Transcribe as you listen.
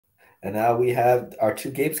And now we have our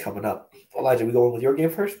two games coming up. Elijah, we going with your game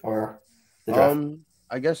first or the draft?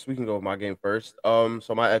 I guess we can go with my game first. So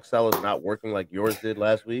my Excel is not working like yours did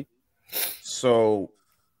last week. So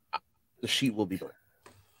the sheet will be blank.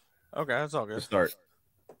 Okay, that's all To good. start.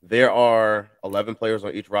 There are 11 players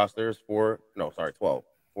on each roster. 12.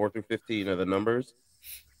 4 through 15 are the numbers.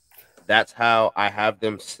 That's how I have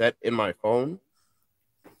them set in my phone.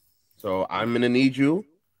 So I'm going to need you.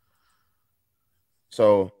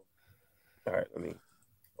 So, all right, let me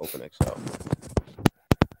open Excel.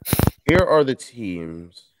 Here are the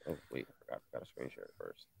teams. Oh, wait, I got to screen share it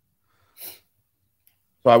first.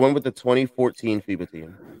 So I went with the 2014 FIBA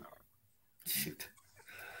team. Shoot.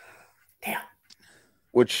 Damn.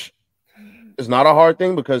 Which is not a hard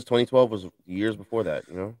thing because 2012 was years before that,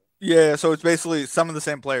 you know? Yeah, so it's basically some of the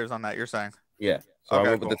same players on that, you're saying? Yeah. So Okay, I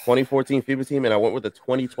went with the 2014 FIBA team and I went with the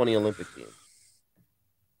 2020 Olympic team.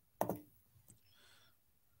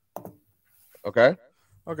 Okay?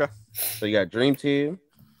 Okay. So you got Dream Team,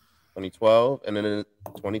 2012, and then in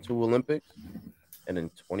 22 Olympics, and then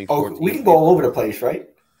 2014. Oh, we can go all over the place, right?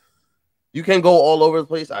 You can go all over the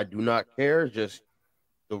place. I do not care. Just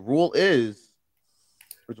the rule is,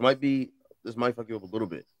 this might fuck you up a little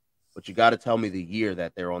bit, but you got to tell me the year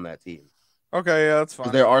that they're on that team. Okay, yeah, that's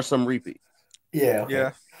fine. There are some repeats. Yeah. Okay.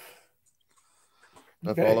 Yeah.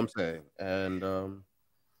 That's all I'm saying. And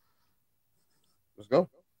let's go.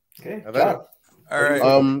 Okay. John. All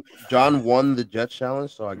right. John won the Jets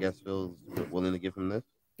challenge, so I guess Phil's willing to give him this.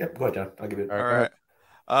 Yep. Go ahead, John. I'll give it. All right.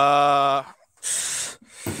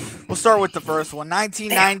 We'll start with the first one.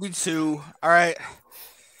 1992. All right.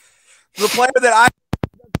 The player that I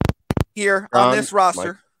here on this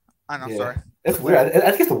roster. I know. Yeah. Sorry. That's weird. I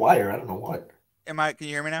think it's the wire. I don't know what. Can you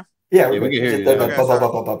hear me now? Yeah, we can hear you. Okay,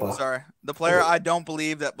 sorry. The player I don't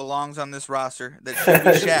believe that belongs on this roster that should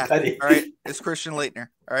be Shaq. All right, is Christian Laettner.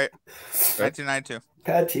 All right, 1992.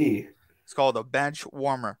 Petty. It's called a bench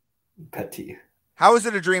warmer. Petty. How is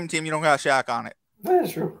it a dream team? You don't got Shaq on it.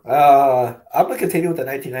 That's true. I'm gonna continue with the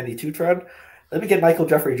 1992 trend. Let me get Michael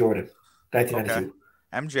Jeffrey Jordan. 1992.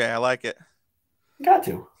 Okay. MJ, I like it. Got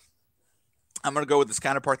to. I'm gonna go with this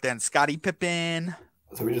counterpart then. Scottie Pippen.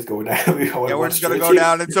 So we just go down. We're just gonna go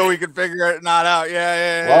down until we can figure it not out.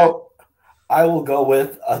 Yeah. Well, I will go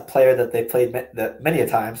with a player that they played many a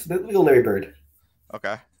times. Let me go Larry Bird.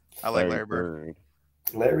 Okay, I like Larry Bird.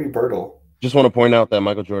 Larry Birdle. Just want to point out that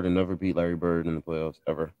Michael Jordan never beat Larry Bird in the playoffs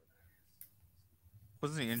ever.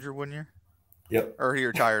 Wasn't he injured one year? Yep. Or he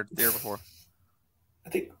retired the year before? I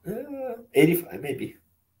think 85, maybe.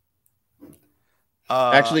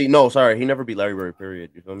 Actually, no, sorry. He never beat Larry Bird,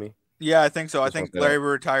 period. You feel me? Yeah, I think so. I think Larry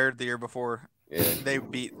Bird retired the year before they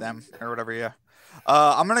beat them or whatever, yeah.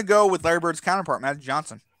 I'm going to go with Larry Bird's counterpart, Magic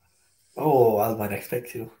Johnson. Oh, I was my next pick,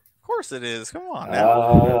 too. Of course it is. Come on now.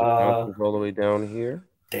 All the way down here.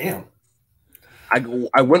 Damn.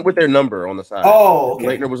 I went with their number on the side. Oh, okay.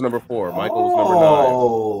 Laettner was number 4. Michael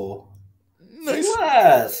was number 9.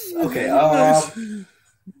 Nice. Okay.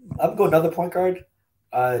 I'm going another point guard.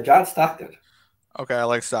 John Stockton. Okay, I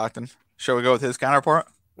like Stockton. Shall we go with his counterpart?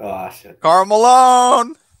 Oh, shit. Karl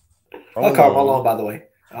Malone. Karl Malone, by the way.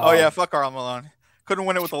 Oh, yeah, fuck Karl Malone. Couldn't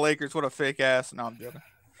win it with the Lakers. What a fake ass. No, I'm joking.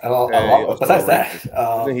 Besides that.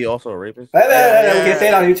 Isn't he also a rapist? We can't say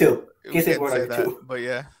it on YouTube. Can't say the word on YouTube. But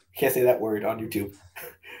yeah. Can't say that word on YouTube.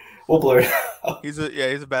 We'll blur it out. He's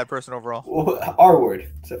a bad person overall. R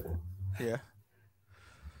word. Simple. Yeah.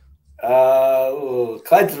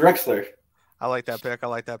 Clyde Drexler. I like that pick.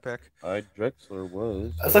 Clyde Drexler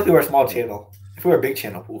was. It's like we were a small channel. If we were a big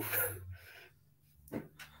channel, oof.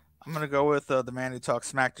 I'm gonna go with the man who talks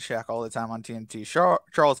smack to Shaq all the time on TNT,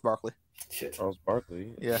 Charles Barkley. Shit. Charles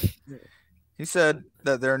Barkley. Yeah. He said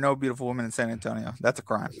that there are no beautiful women in San Antonio. That's a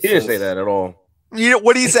crime. He didn't say that at all.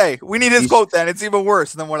 What do you say? We need his quote then. It's even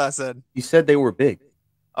worse than what I said. He said they were big.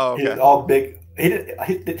 Oh, okay. All big.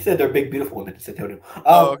 He said they're big, beautiful women in San Antonio.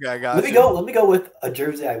 Okay, I got Let me go with a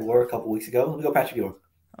jersey I wore a couple weeks ago. Let me go Patrick Ewing.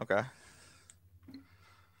 Okay.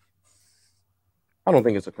 I don't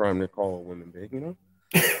think it's a crime to call a woman big, you know?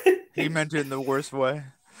 He meant it in the worst way.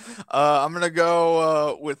 I'm going to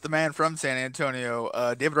go with the man from San Antonio,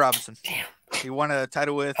 David Robinson. Damn. He won a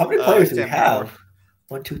title with... How many players do we have?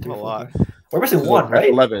 1, 2, 3, 4. A lot. We're missing one, right?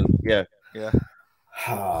 11, yeah. Yeah.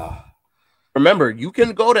 Remember, you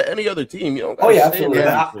can go to any other team. You don't absolutely.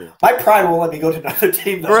 My pride won't let me go to another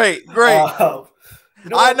team, though. Great.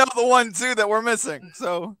 I know the one, too, that we're missing,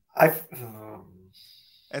 so...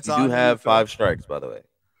 You do have 5 strikes, by the way.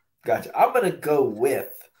 Gotcha. I'm going to go with...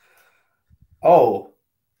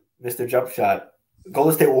 Mr. Jump Shot.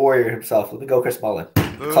 Golden State Warrior himself. Let me go Chris Mullin.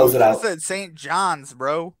 Close it out. I said St. John's,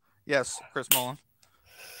 bro. Yes, Chris Mullin.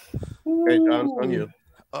 Hey, John, it's on you.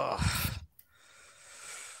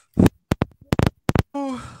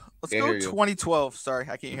 Let's Can't go hear you. 2012. Sorry,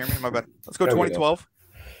 I can't hear me. My bad. Let's go There we go. 2012.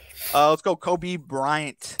 Let's go Kobe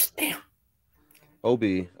Bryant.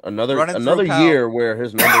 Kobe, another Running through Powell. year where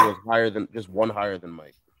his number was higher than higher than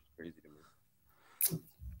Mike. Crazy to me.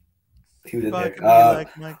 He was in Fuck there. me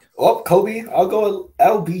like Mike. Oh, Kobe. I'll go with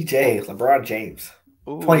LBJ, LeBron James.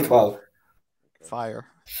 Ooh, 2012. Fire.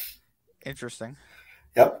 Interesting.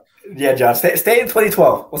 Yep. Yeah, John. Stay in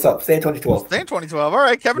 2012. What's up? Stay in 2012. Stay in 2012. All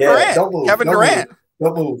right, Kevin Yeah, Durant. don't move, Kevin don't Durant. move,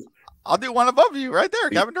 don't move. I'll do one above you right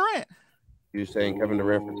there, Kevin Durant. You saying Kevin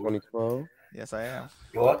Durant for 2012? Yes, I am.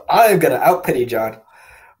 You know what? I am gonna outpity John.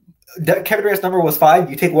 Kevin Durant's number was 5.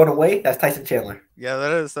 You take one away. That's Tyson Chandler. Yeah,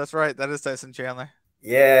 that is. That's right. That is Tyson Chandler.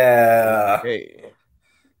 Yeah. Hey,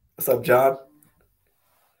 What's up, John?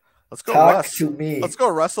 Let's go, Talk Russ. to me. Let's go,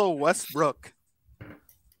 Russell Westbrook.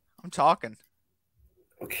 I'm talking.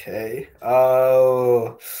 Okay.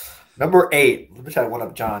 Number 8. Let me try to one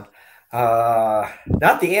up John.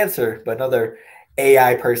 Not the answer, but another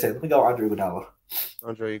AI person. Let me go Andre Iguodala.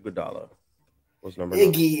 Andre Iguodala was number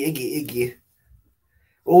Iggy.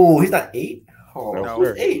 Oh, he's not 8? Oh, No, who's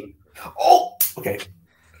sir. 8? Oh, okay.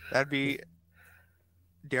 That'd be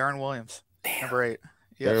Darren Williams, Damn. number 8.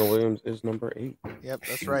 Yep. Darren Williams is number 8. Yep,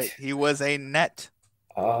 that's right. He was a net.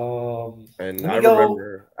 And Let I me go-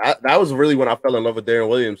 remember that was really when I fell in love with Darren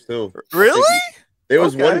Williams too. Really? There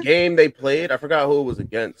was Okay. one game they played. I forgot who it was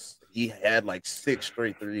against. He had like 6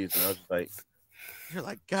 straight threes, and I was just like, You're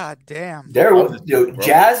like, God damn.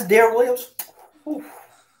 Jazz Darren Williams. Oof.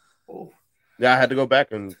 Oof. yeah, I had to go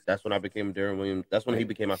back, and that's when I became Darren Williams. That's when he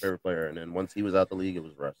became my favorite player. And then once he was out the league, it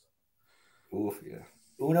was Russ. Oof, yeah.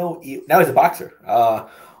 Now he's a boxer.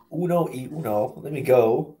 Uno. Let me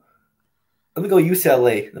go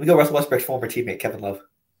UCLA. Let me go Russell Westbrook's former teammate, Kevin Love.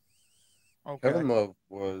 Okay. Kevin Love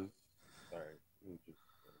was sorry. Let me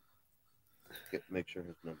just make sure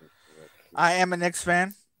his number is correct. I am a Knicks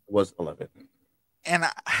fan, Was 11. and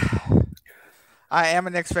I am a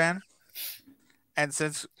Knicks fan. And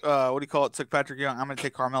since took Patrick Young, I'm gonna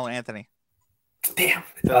take Carmelo Anthony. Damn,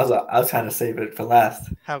 I was trying to save it for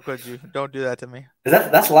last. How could you? Don't do that to me.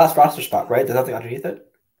 That's the last roster spot, right? There's nothing underneath it.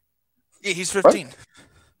 Yeah, he's 15.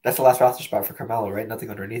 That's the last roster spot for Carmelo, right? Nothing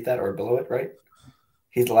underneath that or below it, right?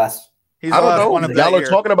 He's the last. He's I the last don't one know. of that Y'all are year.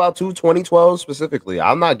 talking about 2012 specifically.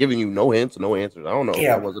 I'm not giving you no hints, no answers. I don't know if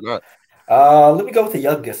Yeah. that was or not. Let me go with the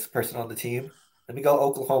youngest person on the team. Let me go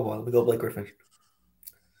Oklahoma. Let me go Blake Griffin.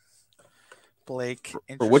 Blake.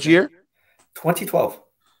 For which year? 2012.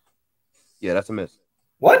 Yeah, that's a miss.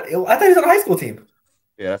 What? I thought he was on a high school team.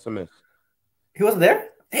 Yeah, that's a miss. He wasn't there?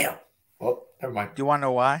 Damn. Well, never mind. Do you want to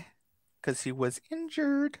know why? Because he was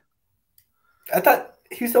injured. I thought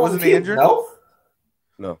he was still on the Wasn't he team. injured? No?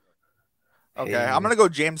 No. Okay, Hey. I'm gonna go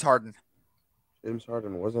James Harden. James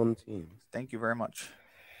Harden was on the team. Thank you very much.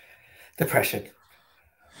 Depression.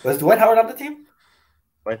 Was Dwight Howard on the team?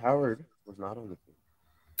 Dwight Howard was not on the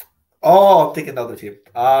team. Oh, I'm thinking another team.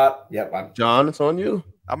 Yep. John, it's on you.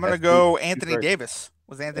 I'm gonna That's go two Anthony first. Davis.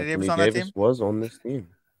 Was Anthony Davis Anthony on that Davis team? was on this team.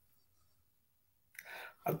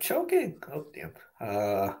 I'm choking. Oh, damn.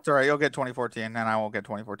 It's all right. You'll get 2014, and I won't get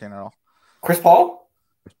 2014 at all. Chris Paul?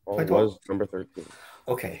 Chris Paul 2012. was number 13.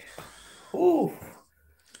 Okay. Ooh.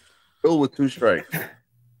 Still with 2 strikes.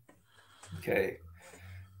 Okay.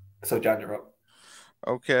 So, John, you're up.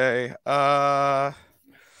 Okay.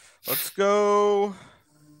 Let's go.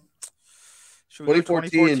 Should we go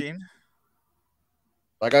 2014?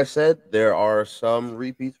 Like I said, there are some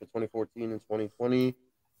repeats for 2014 and 2020.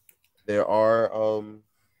 There are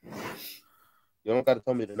you don't got to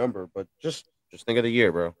tell me the number, but just think of the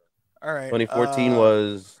year, bro. All right. 2014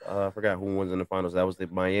 was I forgot who was in the finals. That was the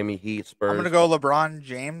Miami Heat Spurs. I'm gonna go LeBron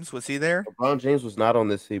James. Was he there? LeBron James was not on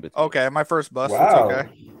this team. Okay, my first bust. Wow. It's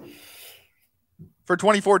okay. For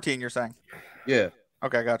 2014, you're saying? Yeah.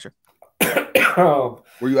 Okay, gotcha.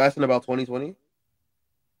 Were you asking about 2020?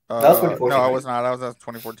 That was 2014, No, I right? was not. I was at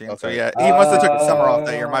 2014. So Okay. yeah, he must have took the summer off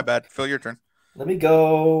that year. My bad. Phil, your turn. Let me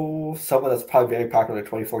go someone that's probably very popular in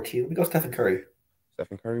 2014. Let me go Stephen Curry.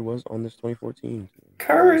 Stephen Curry was on this 2014 team.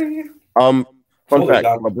 Curry. Fun Totally fact: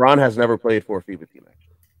 done. LeBron has never played for a FIBA team.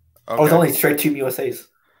 Actually, Oh, it's only straight Team USA's.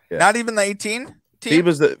 Yeah. Not even the 18 team.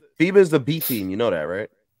 FIBA's the B team. You know that, right?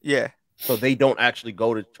 Yeah. So they don't actually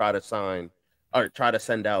go to try to sign or try to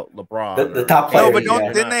send out LeBron. The or- top No, player. but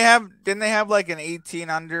yeah. didn't they have like an 18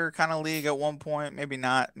 under kind of league at one point? Maybe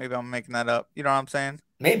not. Maybe I'm making that up. You know what I'm saying?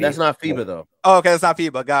 Maybe That's not FIBA though. Oh, okay, that's not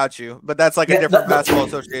FIBA. Got you. But that's like Yeah, a different no, basketball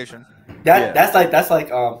association. Yeah. That's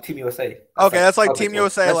like Team USA. Okay, that's like public Team one.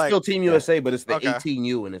 USA. That's Like still Team USA, but it's the Okay.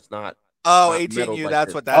 18U and it's not Oh, not 18U. medals like That's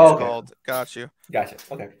this. what that's Oh, okay. called. Got you. Gotcha.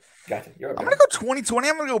 Okay. Gotcha. You're up, I'm man. gonna go 2020.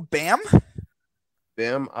 I'm gonna go Bam.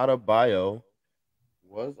 Bam Adebayo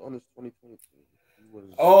was on his 2020 team. He was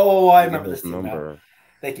Oh, I let me get remember this his team now. number.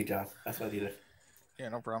 Thank you, John. That's what I needed. Yeah,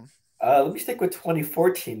 no problem. Let me stick with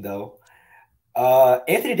 2014 though.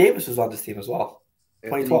 Anthony Davis was on this team as well.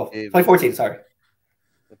 2012. 2014, sorry.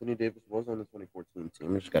 Anthony Davis was on the 2014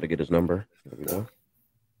 team. I just got to get his number. There we go.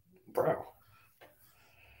 Bro.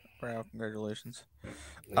 Congratulations.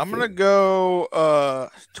 Thank I'm you. gonna go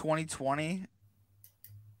 2020.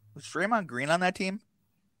 Was Draymond Green on that team?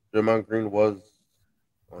 Draymond Green was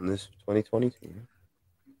on this 2020 team.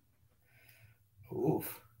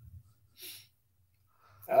 Oof.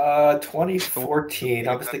 2014.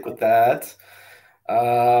 I'm gonna stick with that.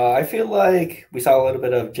 I feel like we saw a little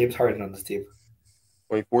bit of James Harden on this team.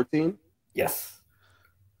 2014? Yes.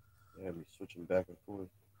 Yeah, we're switching back and forth.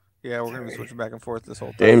 Yeah, we're gonna be switching back and forth this whole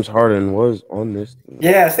time. James Harden was on this team.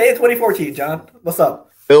 Yeah, stay in 2014, John. What's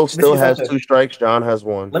up? Phil still has 2 strikes. John has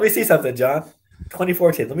 1. Let me see something, John.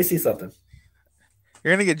 2014. Let me see something.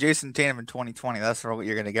 You're gonna get Jason Tatum in 2020. That's what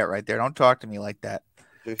you're gonna get right there. Don't talk to me like that.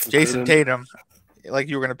 Jason Tatum, like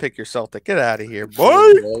you were gonna pick your Celtic. Get out of here, boy.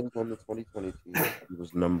 Was on the 2020 team. He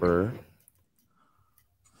was number.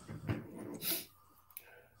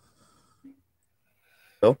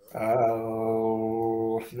 Phil?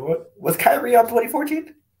 You know what? Was Kyrie on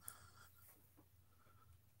 2014?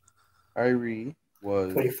 Kyrie was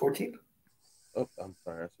 2014. Oh, I'm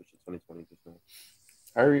sorry. I switched to 2020 just now.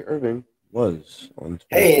 Kyrie Irving was on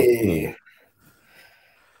 2014. Hey,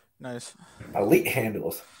 Nice. elite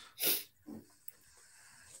handles.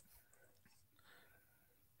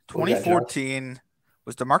 2014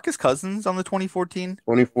 was DeMarcus Cousins on the 2014.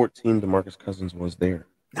 2014, DeMarcus Cousins was there.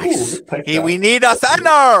 Nice. Ooh, good Hey, job. we need a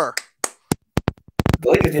center. The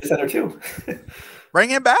Lakers need a center too. Bring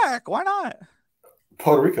him back. Why not?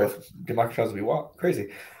 Puerto Rico, DeMarcus Cousins be walk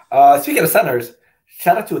crazy. Speaking of centers,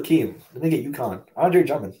 shout out to Akeem. Let me get UConn. Andre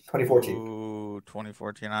Drummond, 2014. Ooh,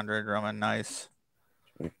 2014 Andre Drummond. Nice.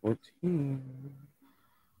 2014.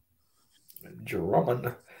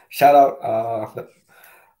 Drummond. Shout out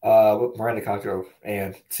Miranda Cosgrove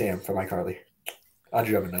and Sam from iCarly.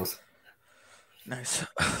 Andre Drummond knows. Nice.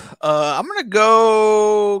 I'm gonna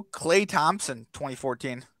go Klay Thompson,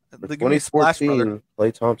 2014. For Give me a splash, brother.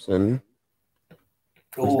 Klay Thompson.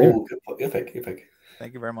 Ooh, good pick. Good pick.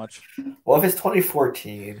 Thank you very much. Well, if it's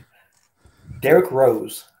 2014, Derrick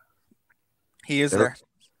Rose. He is there.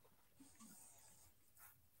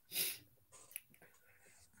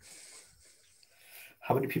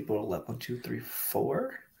 How many people are left? 1, 2, 3,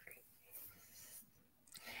 4.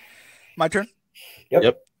 My turn.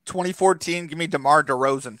 Yep. 2014. Give me DeMar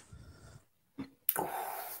DeRozan.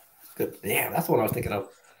 Good. Damn, that's what I was thinking of.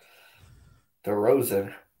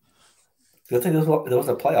 DeRozan. Good thing there was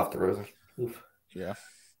a playoff DeRozan. Oof. Yeah.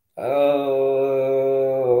 Oh.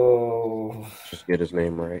 Just get his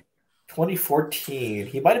name right. 2014.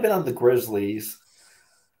 He might have been on the Grizzlies.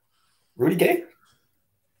 Rudy Gay?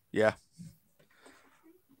 Yeah.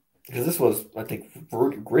 Because this was, I think,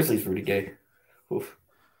 Grizzlies Rudy Gay. Oof.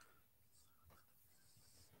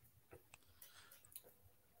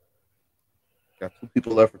 Got 2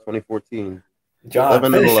 people left for 2014. John,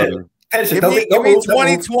 11 and 11. Give me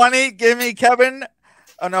 2020. Give me Kevin.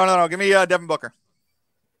 Oh, no. Give me Devin Booker.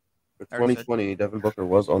 For 2020, Devin Booker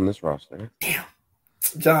was on this roster. Damn.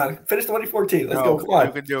 John, finish 2014. Let's go. Come on.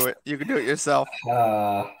 You can do it. You can do it yourself.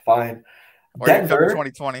 Fine. Or Denver.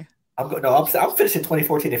 2020. I'm finishing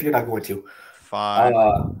 2014 if you're not going to. Fine.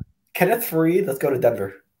 Kenneth Faried, let's go to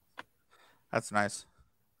Denver. That's nice.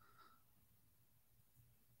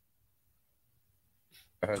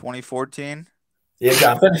 2014. Yeah,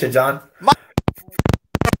 John, finish it, John.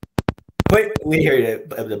 Wait, we hear you.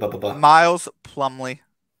 Miles Plumlee.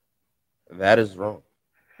 That is wrong.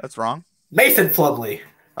 That's wrong. Mason Plumlee.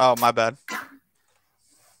 Oh, my bad.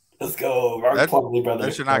 Let's go. Plumlee, brother.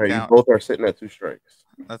 That should not count. You both are sitting at 2 strikes.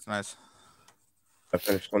 That's nice. I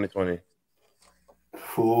finished 2020.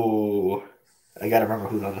 Ooh. I gotta remember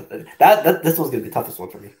who's on it. This one's gonna be the toughest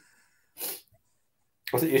one for me.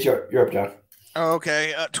 You're up, John.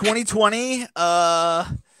 Okay, 2020. The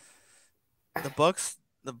Bucks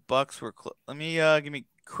were. Let me give me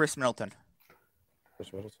Chris Middleton.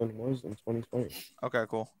 Chris Middleton was in 2020. Okay,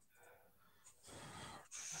 cool.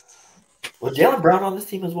 Was Jaylen Brown on this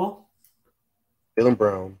team as well? Jaylen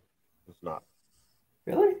Brown was not.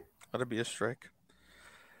 Really? That'd be a strike.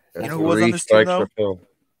 That's You know who was on this team though?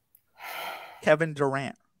 Kevin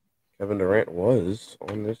Durant. Kevin Durant was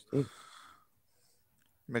on this team.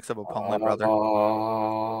 Mix up a Plumlee brother.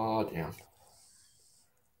 Damn.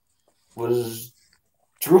 Was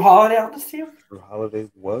Drew Holiday on this team? Drew Holiday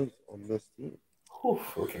was on this team.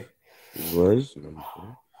 Okay. He was number.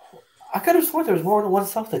 I could have sworn there was more than one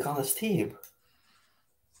Celtic on this team.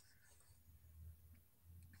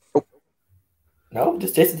 Oh. No,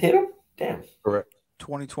 just Jason Tatum? Damn. Correct.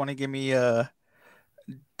 2020, give me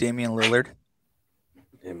Damian Lillard.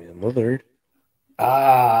 Damian Lillard.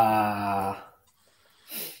 Ah.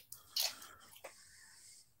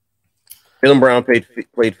 Jaylen Brown played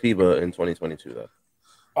FIBA in 2022 though.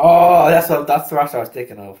 Oh, that's the roster I was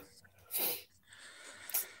thinking of.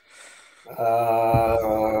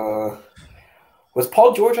 Was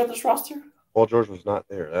Paul George on this roster? Paul George was not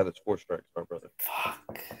there. That is 4 strikes, my brother.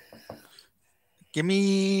 Fuck. Give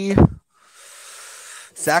me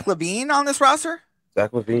Zach LaVine on this roster.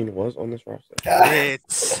 Zach LaVine was on this roster.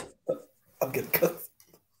 It's I'm getting cooked.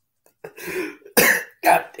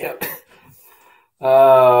 God damn.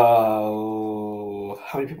 How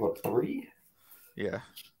many people are 3? yeah.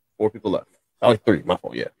 4 people left. I like 3. My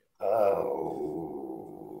fault. Yeah.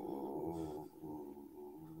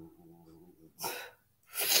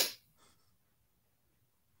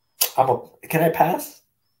 Can I pass?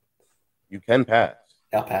 You can pass.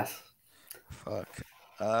 I'll pass. Fuck.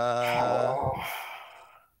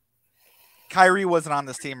 Kyrie wasn't on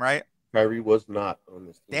this team, right? Kyrie was not on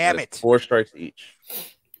this team. Damn That is it. 4 strikes each.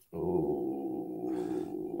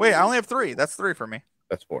 Ooh. Wait, I only have 3. That's 3 for me.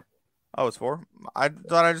 That's 4. Oh, it's 4. I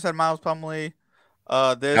thought I just had Miles Plumlee.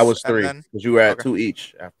 This That was 3 and because you were at Okay. 2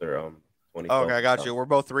 each after 20. Okay, I got you. We're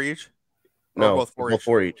both 3 each. Or No, both 4 both each.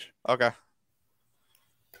 4 each. Okay.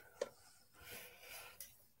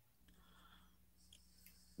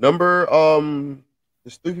 Number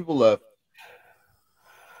there's 3 people left.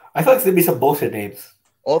 I feel like there's gonna be some bullshit names.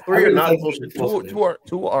 All 3 I are really not think bullshit. it's bullshit.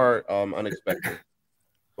 Two are unexpected.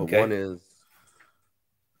 But Okay. one is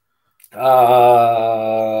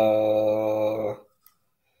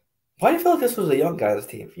Why do you feel like this was a young guy on this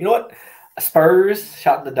team? You know what? Spurs,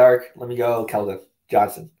 shot in the dark. Let me go, Keldon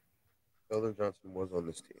Johnson. Keldon Johnson was on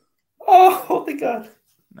this team. Oh, thank God.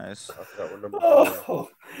 Nice. I forgot what number. he was. Oh.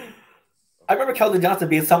 I remember Keldon Johnson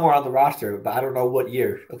being somewhere on the roster, but I don't know what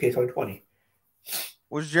year. Okay, 2020.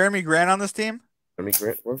 Was Jeremy Grant on this team? Jeremy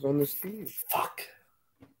Grant was on this team. Fuck.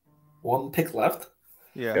 1 pick left.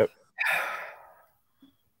 Yeah. Yep.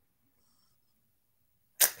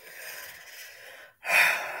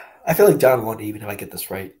 I feel like John won even if I get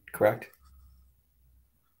this right, correct?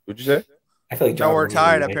 What'd you say? I feel like John No, we're won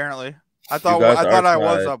tied even, right? apparently. I thought guys I are thought I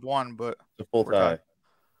was tied. up 1, but It's a full We're tie. tied.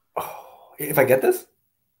 Oh, if I get this?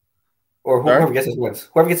 Or Sorry? whoever gets this wins.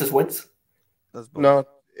 Whoever gets this wins? that's both. No,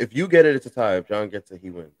 if you get it, it's a tie. If John gets it, he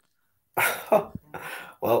wins.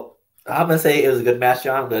 Well, I'm gonna say it was a good match,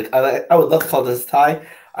 John. But I would love to call this a tie.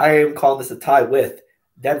 I am calling this a tie with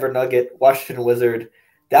Denver Nugget, Washington Wizard,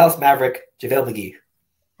 Dallas Maverick, JaVale McGee.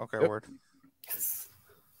 Okay, Yep. word.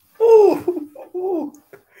 Ooh.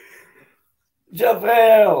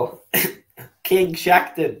 JaVale. King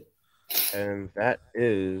Shackton. And that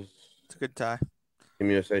is It's a good tie.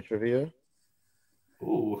 Team USA trivia.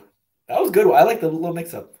 Ooh. That was good. I like the little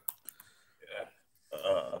mix up.